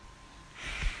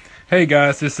Hey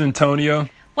guys, it's Antonio.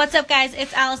 What's up, guys?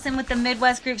 It's Allison with the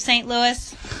Midwest Group St.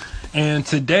 Louis. And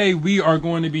today we are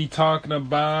going to be talking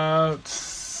about...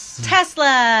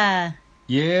 Tesla!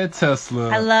 Yeah, Tesla.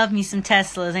 I love me some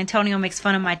Teslas. Antonio makes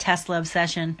fun of my Tesla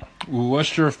obsession. Well,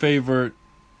 what's your favorite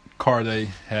car they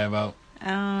have out?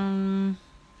 I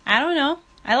don't know.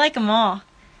 I like them all.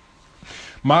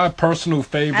 My personal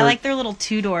favorite... I like their little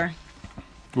two-door.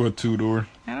 What two-door?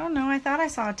 I don't know. I thought I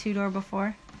saw a two-door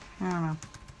before. I don't know.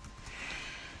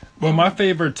 Well, my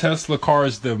favorite Tesla car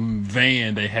is the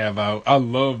van they have out. I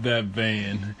love that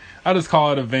van. I just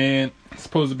call it a van. It's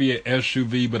supposed to be an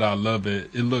SUV, but I love it.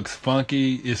 It looks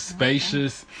funky. It's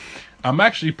spacious. Okay. I'm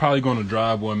actually probably going to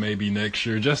drive one maybe next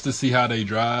year just to see how they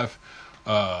drive.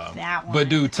 That one. But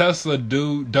dude, Tesla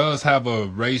does have a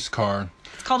race car.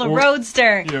 It's called a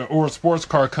Roadster. Yeah, or a sports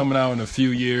car coming out in a few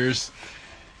years.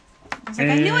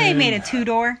 I knew I made a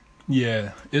two-door.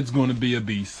 Yeah, it's going to be a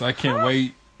beast. I can't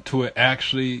wait till it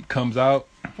actually comes out.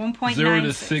 1.9 0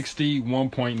 to 60,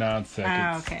 1.9 seconds.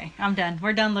 Oh, okay. I'm done.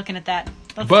 We're done looking at that.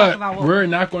 Let's but talk about we're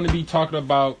not going to be talking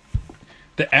about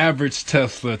the average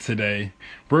Tesla today.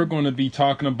 We're going to be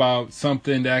talking about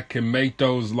something that can make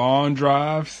those long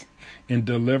drives and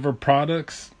deliver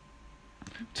products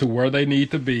to where they need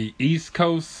to be. East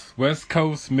Coast, West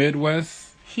Coast,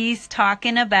 Midwest. He's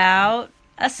talking about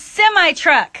a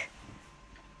semi-truck.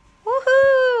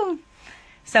 Woohoo!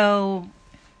 So,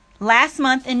 last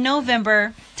month in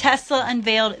November, Tesla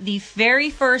unveiled the very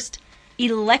first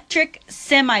electric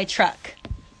semi-truck.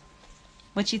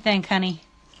 What you think, honey?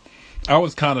 I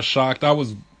was kind of shocked. I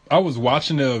was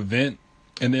watching the event,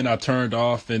 and then I turned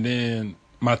off, and then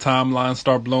my timeline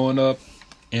started blowing up,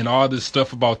 and all this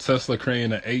stuff about Tesla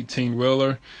creating an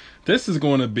 18-wheeler. This is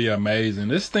going to be amazing.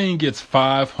 This thing gets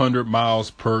 500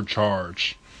 miles per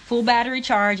charge. Full battery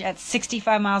charge at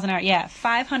 65 miles an hour. Yeah,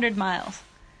 500 miles.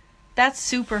 That's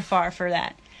super far for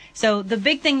that. So the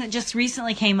big thing that just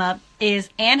recently came up is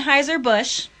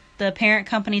Anheuser-Busch, the parent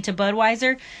company to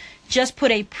Budweiser, just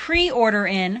put a pre-order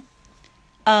in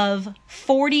of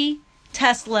 40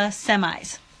 Tesla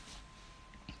semis.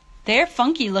 They're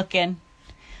funky looking,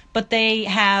 but they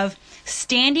have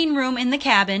standing room in the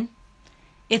cabin.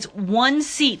 It's one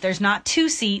seat. There's not two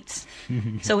seats.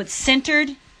 So it's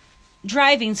centered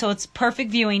driving, so it's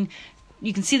perfect viewing.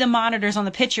 You can see the monitors on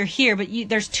the picture here, but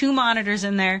there's two monitors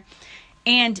in there.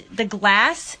 And the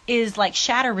glass is like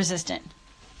shatter resistant.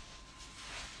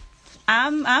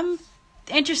 I'm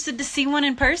interested to see one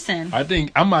in person. I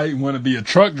think I might want to be a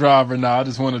truck driver now. I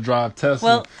just want to drive Tesla.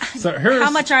 Well, so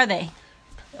how much are they?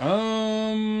 Do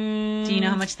you know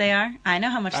how much they are? I know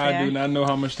how much they are. I do not know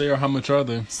how much they are. How much are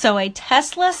they? So a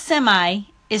Tesla Semi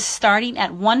is starting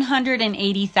at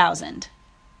 $180,000.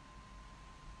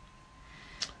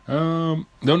 Don't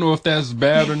know if that's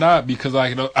bad or not because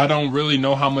I don't really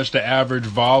know how much the average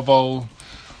Volvo,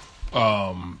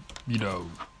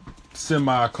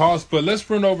 semi costs. But let's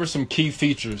run over some key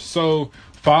features. So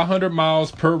 500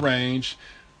 miles per range.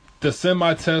 The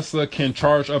semi Tesla can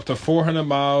charge up to 400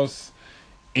 miles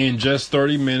in just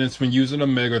 30 minutes when using a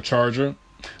mega charger.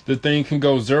 The thing can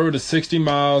go 0 to 60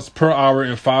 miles per hour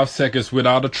in 5 seconds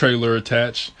without a trailer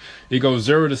attached. It goes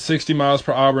 0 to 60 miles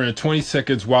per hour in 20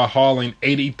 seconds while hauling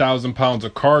 80,000 pounds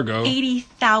of cargo.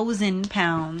 80,000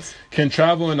 pounds. Can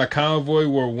travel in a convoy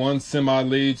where one semi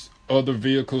leads other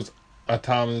vehicles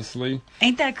autonomously.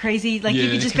 Ain't that crazy? Like you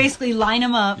could just basically line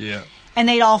them up and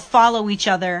they'd all follow each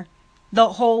other the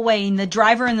whole way. And the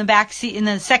driver in the back seat in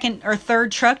the second or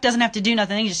third truck doesn't have to do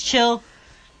nothing. They just chill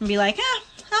and be like,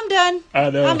 I'm done. I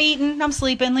know. I'm eating. I'm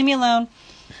sleeping. Leave me alone.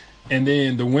 And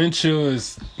then the windshield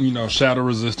is, shadow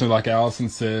resistant, like Allison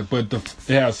said. But it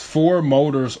has 4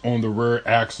 motors on the rear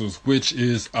axles, which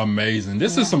is amazing.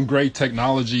 This is some great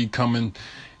technology coming,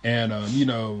 and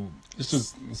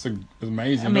it's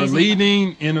amazing. They're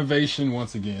leading innovation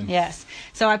once again. Yes.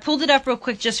 So I pulled it up real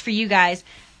quick just for you guys.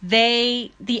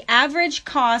 The average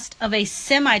cost of a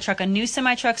semi-truck, a new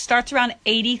semi-truck, starts around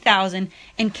 $80,000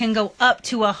 and can go up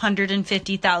to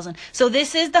 $150,000. So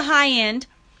this is the high end,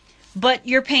 but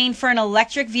you're paying for an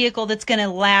electric vehicle that's going to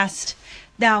last.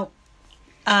 Now,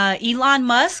 Elon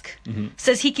Musk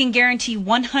says he can guarantee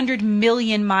 100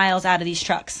 million miles out of these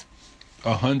trucks.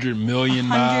 100 million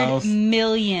miles? 100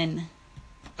 million.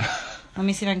 Let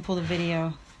me see if I can pull the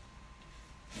video.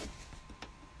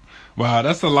 Wow,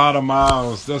 that's a lot of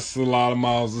miles. That's a lot of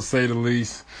miles, to say the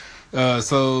least.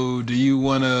 So do you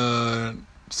want to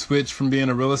switch from being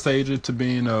a real estate agent to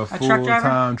being a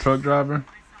full-time truck driver?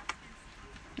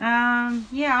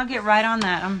 Yeah, I'll get right on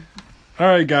that. All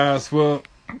right, guys. Well,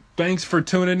 thanks for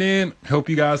tuning in. Hope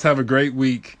you guys have a great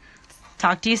week.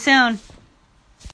 Talk to you soon.